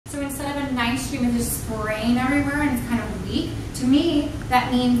stream is just spraying everywhere and it's kind of weak, to me,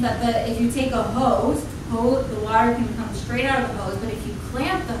 that means that if you take a hose, the water can come straight out of the hose, but if you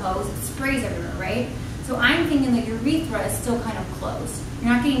clamp the hose, it sprays everywhere, right? So I'm thinking the urethra is still kind of closed.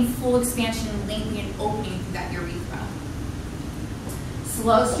 You're not getting full expansion and lengthening and opening through that urethra.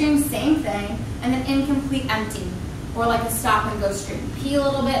 Slow stream, same thing, and then incomplete emptying, or like a stop and go stream. Pee a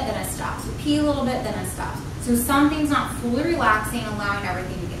little bit, then it stops. Pee a little bit, then it stops. So something's not fully relaxing, allowing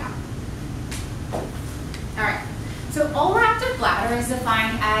everything to get out. All right, so overactive bladder is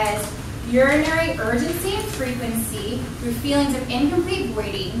defined as urinary urgency and frequency through feelings of incomplete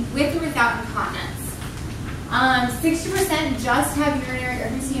voiding with or without incontinence. 60% just have urinary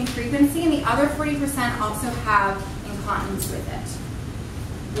urgency and frequency, and the other 40% also have incontinence with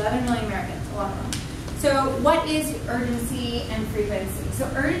it. 11 million Americans, a lot of them. So what is urgency and frequency? So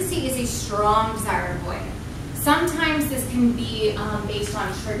urgency is a strong desire to void. Sometimes this can be based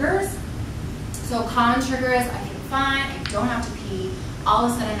on triggers. So common trigger is, I feel fine, I don't have to pee. All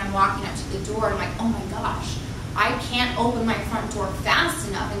of a sudden I'm walking up to the door and I'm like, oh my gosh, I can't open my front door fast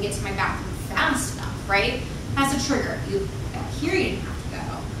enough and get to my bathroom fast enough, right? That's a trigger. Here you didn't have to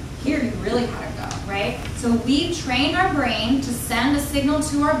go. Here you really had to go, right? So we've trained our brain to send a signal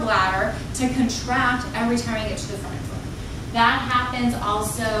to our bladder to contract every time we get to the front door. That happens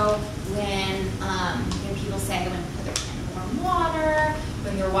also when people say when they're in warm water,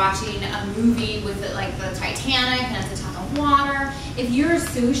 when you're watching a movie with like the Titanic and it's a ton of water. If you're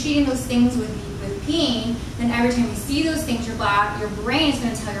associating those things with peeing, then every time you see those things, your brain is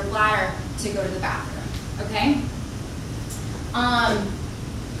going to tell your bladder to go to the bathroom. Okay?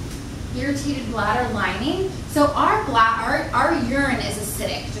 Irritated bladder lining. So our urine is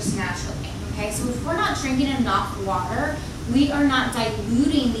acidic just naturally. Okay? So if we're not drinking enough water, we are not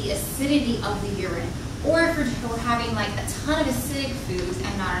diluting the acidity of the urine. Or if we're having like a ton of acidic foods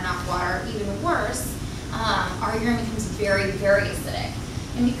and not enough water, even worse, our urine becomes very, very acidic.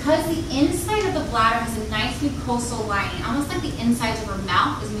 And because the inside of the bladder has a nice mucosal lining, almost like the insides of our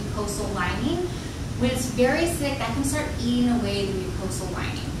mouth is mucosal lining, when it's very acidic, that can start eating away the mucosal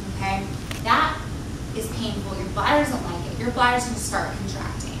lining, okay? That is painful. Your bladder doesn't like it. Your bladder's going to start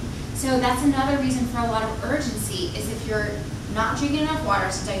contracting. So that's another reason for a lot of urgency is if you're not drinking enough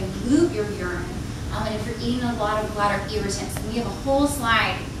water to dilute your urine, and if you're eating a lot of bladder irritants. And we have a whole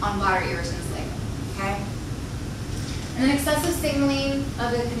slide on bladder irritants later, okay? And then excessive signaling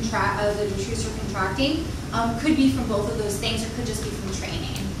of the detrusor contracting could be from both of those things, or could just be from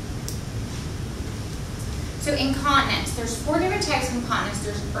training. So incontinence, there's 4 different types of incontinence.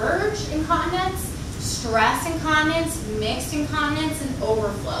 There's urge incontinence, stress incontinence, mixed incontinence, and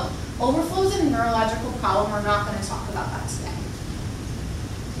overflow. Overflow is a neurological problem. We're not going to talk about that today.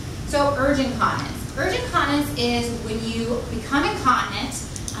 So urge incontinence. Urge incontinence is when you become incontinent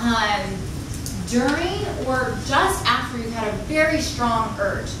during or just after you've had a very strong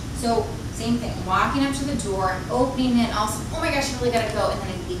urge. So same thing, walking up to the door and opening it, also, oh my gosh, I really gotta go, and then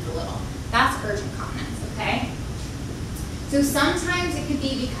I leak a little. That's urge incontinence, okay? So sometimes it could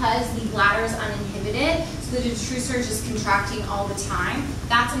be because the bladder is uninhibited, so the detrusor is just contracting all the time.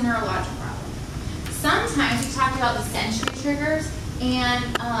 That's a neurological problem. Sometimes we talked about the sensory triggers,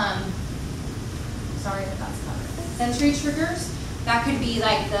 and sorry if that's covered. Sensory triggers, that could be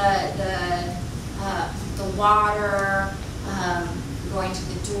like the water, going to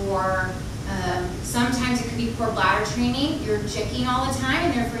the door. Sometimes it could be poor bladder training. You're jicking all the time,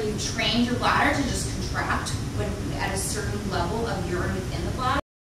 and therefore you trained your bladder to just contract when at a certain level of urine within the bladder.